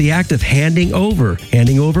noun. It's the act of handing over.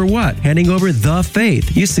 Handing over what? Handing over the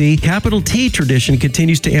faith. You see, capital T tradition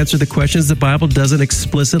continues to answer the questions the Bible doesn't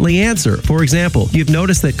explicitly answer. For example, you've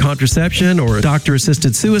noticed that contraception or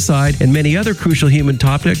doctor-assisted suicide and many other crucial human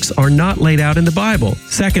topics are not laid out in the Bible.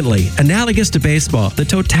 Secondly, analogous to baseball, the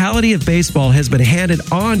totality of baseball has been handed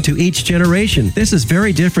on to each generation. This is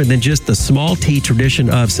very different than just the small T tradition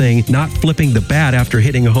of saying not flipping the bat after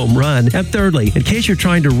hitting a home run. And thirdly, in case you're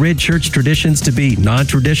trying to rid church traditions to be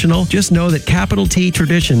non-traditional, just know that capital T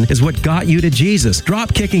tradition is what got you to Jesus.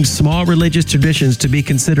 Drop-kicking small religious traditions to be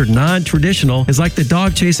considered non-traditional is like the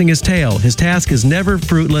dog chasing his tail. His task is never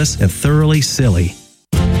fruitless and thoroughly silly.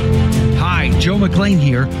 Hi, Joe McLean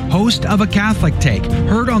here, host of A Catholic Take,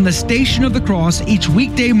 heard on the Station of the Cross each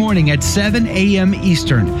weekday morning at 7 a.m.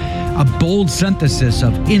 Eastern. A bold synthesis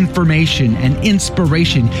of information and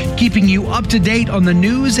inspiration, keeping you up to date on the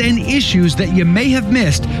news and issues that you may have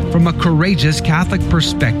missed from a courageous Catholic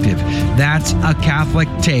perspective. That's A Catholic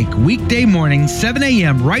Take, weekday morning, 7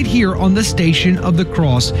 a.m. right here on the Station of the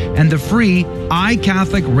Cross and the free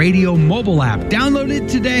iCatholic Radio mobile app. Download it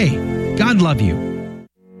today. God love you.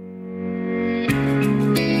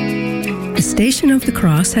 The Station of the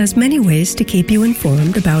Cross has many ways to keep you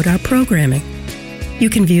informed about our programming. You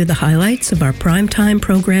can view the highlights of our primetime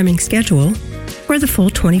programming schedule or the full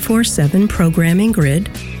 24/7 programming grid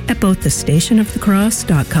at both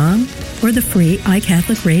thestationofthecross.com or the free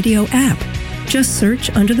iCatholic Radio app. Just search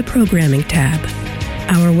under the Programming tab.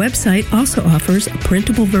 Our website also offers a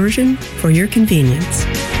printable version for your convenience.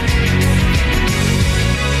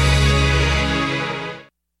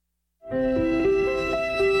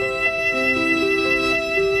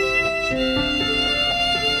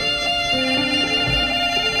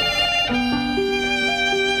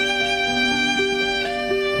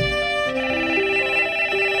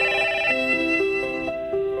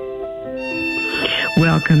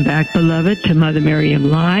 Welcome back, beloved, to Mother Miriam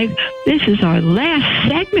Live. This is our last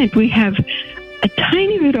segment. We have a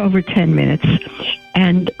tiny bit over 10 minutes.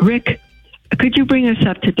 And, Rick, could you bring us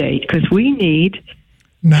up to date? Because we need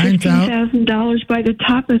 $15,000 by the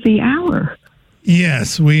top of the hour.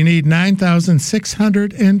 Yes, we need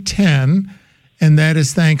 $9,610, and that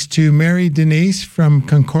is thanks to Mary Denise from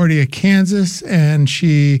Concordia, Kansas, and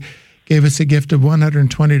she gave us a gift of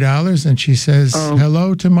 $120, and she says,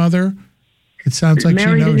 hello to Mother. It sounds like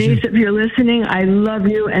Mary she knows Denise, you. if you're listening, I love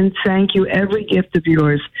you and thank you. Every gift of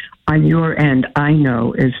yours on your end, I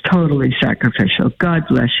know, is totally sacrificial. God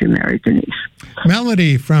bless you, Mary Denise.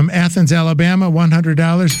 Melody from Athens, Alabama,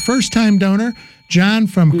 $100. First-time donor. John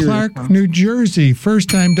from Clark, New Jersey,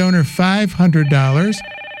 first-time donor, $500.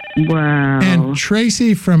 Wow. And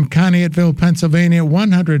Tracy from Conneautville, Pennsylvania,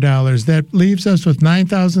 $100. That leaves us with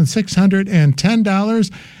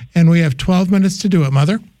 $9,610, and we have 12 minutes to do it,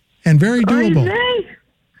 Mother. And very doable.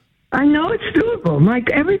 I know it's doable.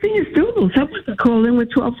 Mike, everything is doable. Someone could call in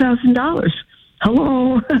with $12,000.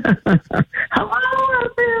 Hello. Hello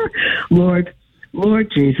out there. Lord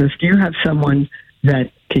Jesus, do you have someone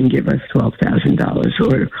that can give us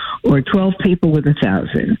 $12,000 or 12 people with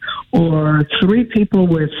 1,000 or 3 people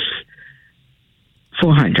with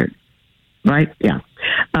 400, right? Yeah.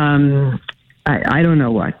 I don't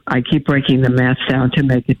know what. I keep breaking the math down to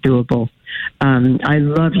make it doable. I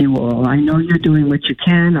love you all. I know you're doing what you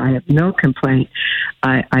can. I have no complaint.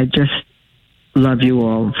 I just love you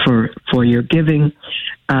all for your giving.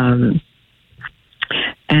 And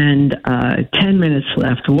 10 minutes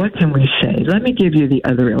left. What can we say? Let me give you the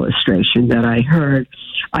other illustration that I heard.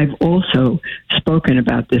 I've also spoken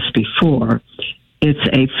about this before. It's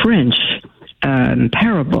a French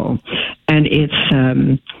parable, and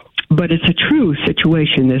but it's a true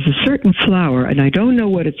situation. There's a certain flower, and I don't know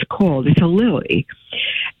what it's called. It's a lily.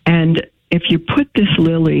 And if you put this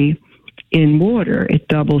lily in water, it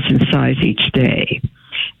doubles in size each day.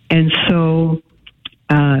 And so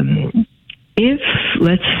if,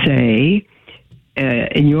 let's say,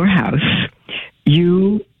 in your house,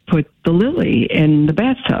 you put the lily in the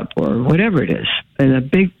bathtub or whatever it is, in a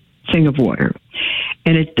big thing of water,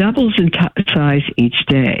 and it doubles in size each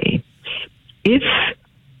day, if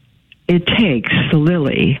it takes the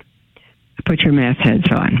lily, put your math heads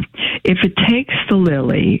on, if it takes the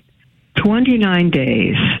lily 29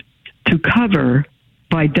 days to cover,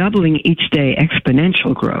 by doubling each day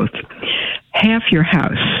exponential growth, half your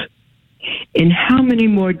house, in how many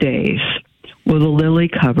more days will the lily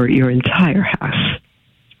cover your entire house?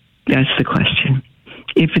 That's the question.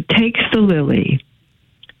 If it takes the lily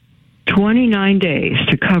 29 days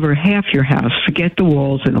to cover half your house, forget the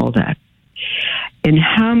walls and all that, in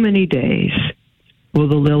how many days will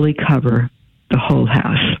the lily cover the whole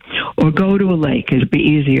house? Or go to a lake, it'd be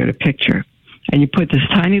easier to picture, and you put this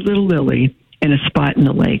tiny little lily in a spot in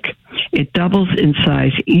the lake. It doubles in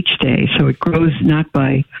size each day, so it grows not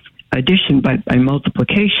by addition, but by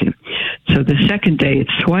multiplication. So the second day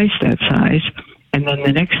it's twice that size, and then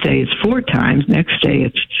the next day it's 4 times, next day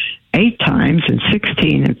it's 8 times, and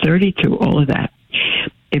 16 and 32, all of that.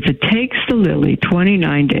 If it takes the lily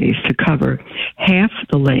 29 days to cover half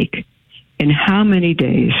the lake, in how many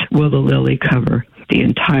days will the lily cover the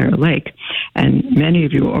entire lake? And many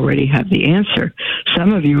of you already have the answer.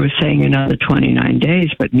 Some of you are saying another 29 days,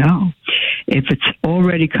 but no. If it's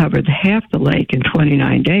already covered half the lake in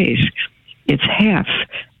 29 days, it's half,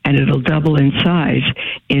 and it'll double in size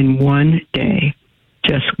in 1 day.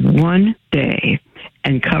 Just 1 day,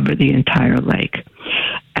 and cover the entire lake.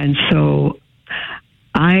 And so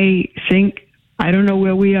I think, I don't know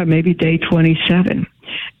where we are, maybe day 27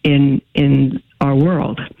 in our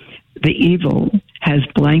world. The evil has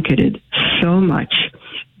blanketed so much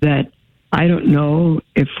that I don't know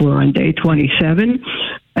if we're on day 27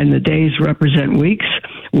 and the days represent weeks.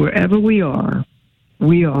 Wherever we are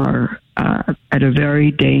at a very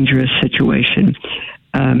dangerous situation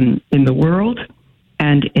in the world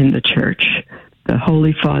and in the church. The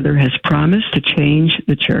Holy Father has promised to change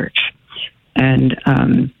the church, and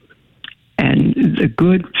the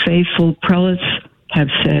good, faithful prelates have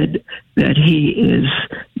said that he is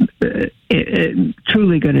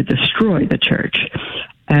truly going to destroy the church.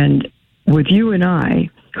 And with you and I,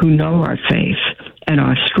 who know our faith and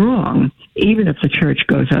are strong, even if the church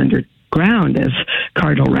goes underground, as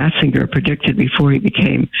Cardinal Ratzinger predicted before he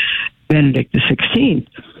became Benedict XVI,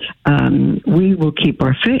 we will keep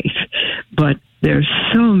our faith. But there's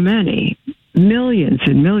so many, millions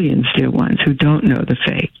and millions, dear ones, who don't know the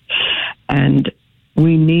faith. And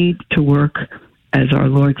we need to work, as our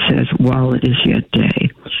Lord says, while it is yet day.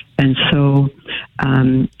 And so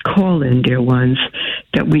call in, dear ones,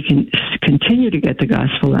 that we can continue to get the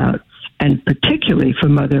gospel out, and particularly for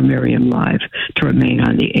Mother Miriam Live to remain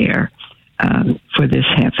on the air for this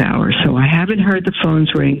half hour. So I haven't heard the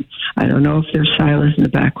phones ring. I don't know if there's silence in the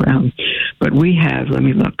background, but we have, let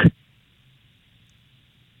me look.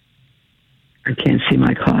 I can't see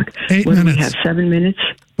my clock. 8 what minutes. Do we have, 7 minutes?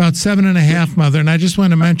 About 7.5, Mother. And I just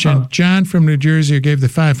want to mention, John from New Jersey, who gave the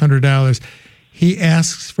 $500, he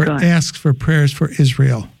asks for prayers for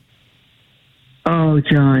Israel. Oh,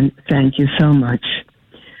 John, thank you so much.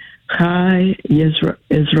 Hi,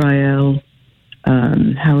 Israel.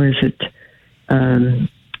 How is it?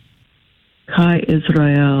 Hi,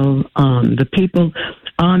 Israel. The people,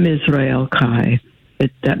 Israel Kai.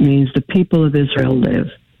 That means the people of Israel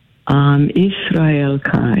live. Israel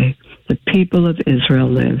Kai. The people of Israel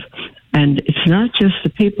live. And it's not just the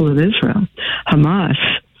people of Israel. Hamas,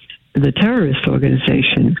 the terrorist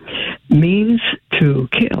organization, means to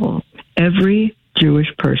kill every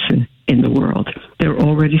Jewish person in the world. They're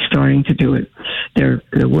already starting to do it.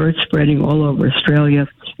 The word spreading all over Australia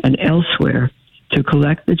and elsewhere to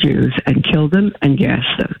collect the Jews and kill them and gas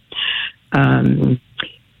them.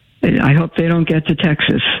 I hope they don't get to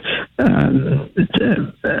Texas. I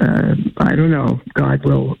don't know. God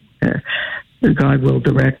will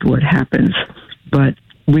direct what happens. But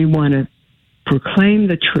we want to proclaim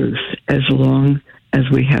the truth as long as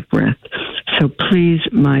we have breath. So please,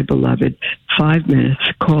 my beloved, 5 minutes,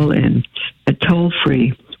 call in at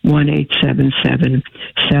toll-free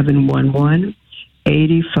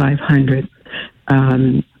 1-877-711-8500.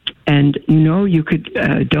 And, you could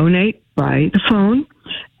donate by the phone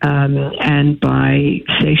and by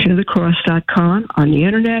stationofthecross.com on the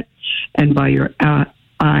internet and by your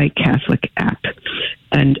iCatholic app.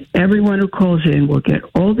 And everyone who calls in will get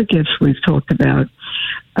all the gifts we've talked about,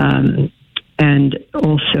 and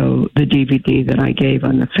also the DVD that I gave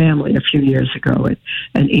on the family a few years ago at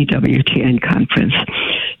an EWTN conference.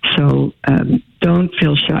 So don't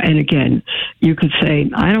feel shy. And again, you could say,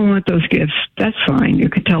 I don't want those gifts. That's fine. You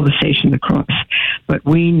could tell the Station of the Cross. But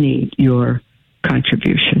we need your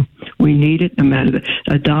contribution. We need it no matter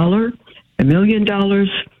 $1, $1 million,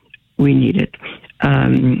 we need it.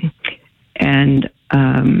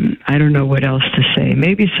 I don't know what else to say.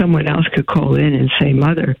 Maybe someone else could call in and say,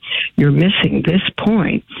 Mother, you're missing this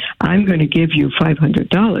point. I'm going to give you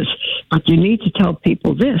 $500, but you need to tell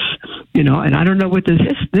people this, and I don't know what this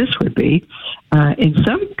would be. In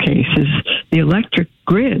some cases, the electric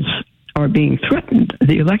grids are being threatened.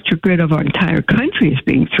 The electric grid of our entire country is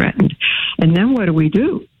being threatened. And then what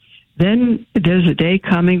do? then there's a day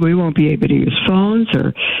coming we won't be able to use phones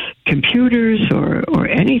or computers or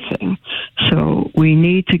anything. So we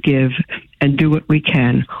need to give and do what we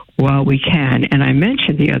can while we can. And I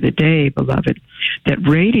mentioned the other day, beloved, that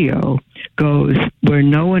radio goes where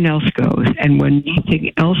no one else goes and when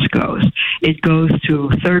nothing else goes. It goes to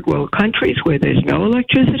third world countries where there's no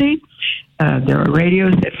electricity. There are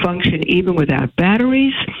radios that function even without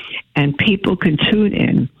batteries, and people can tune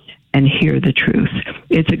in and hear the truth.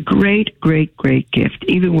 It's a great, great, great gift.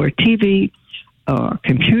 Even where TV or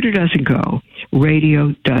computer doesn't go,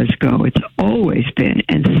 radio does go. It's always been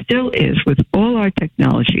and still is, with all our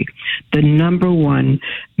technology, the number one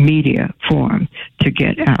media form to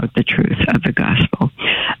get out the truth of the gospel.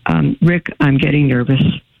 Rick, I'm getting nervous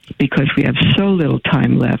because we have so little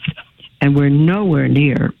time left and we're nowhere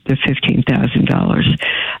near the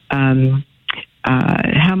 $15,000.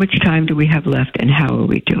 How much time do we have left, and how are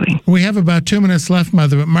we doing? We have about 2 minutes left,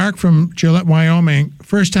 Mother. But Mark from Gillette, Wyoming,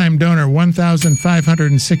 first-time donor,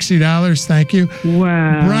 $1,560. Thank you.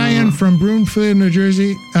 Wow. Brian from Broomfield, New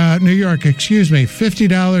York,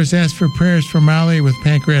 $50. Asked for prayers for Molly with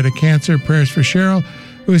pancreatic cancer. Prayers for Cheryl,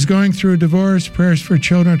 who is going through a divorce. Prayers for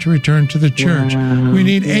children to return to the church. Wow. We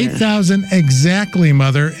need 8,000 exactly,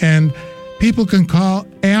 Mother, and people can call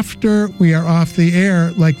after we are off the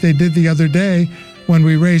air like they did the other day when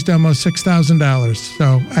we raised almost $6,000.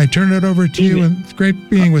 So I turn it over to you, and it's great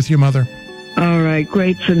being with you, Mother. All right.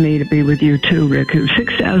 Great for me to be with you, too, Rick.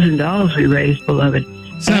 $6,000 we raised, beloved.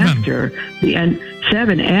 After the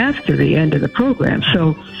end of the program.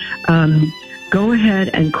 So go ahead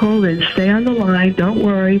and call in. Stay on the line. Don't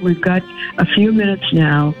worry. We've got a few minutes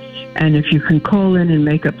now. And if you can call in and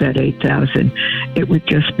make up that $8,000, it would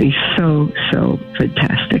just be so, so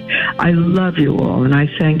fantastic. I love you all, and I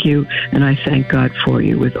thank you, and I thank God for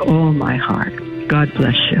you with all my heart. God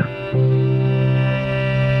bless you.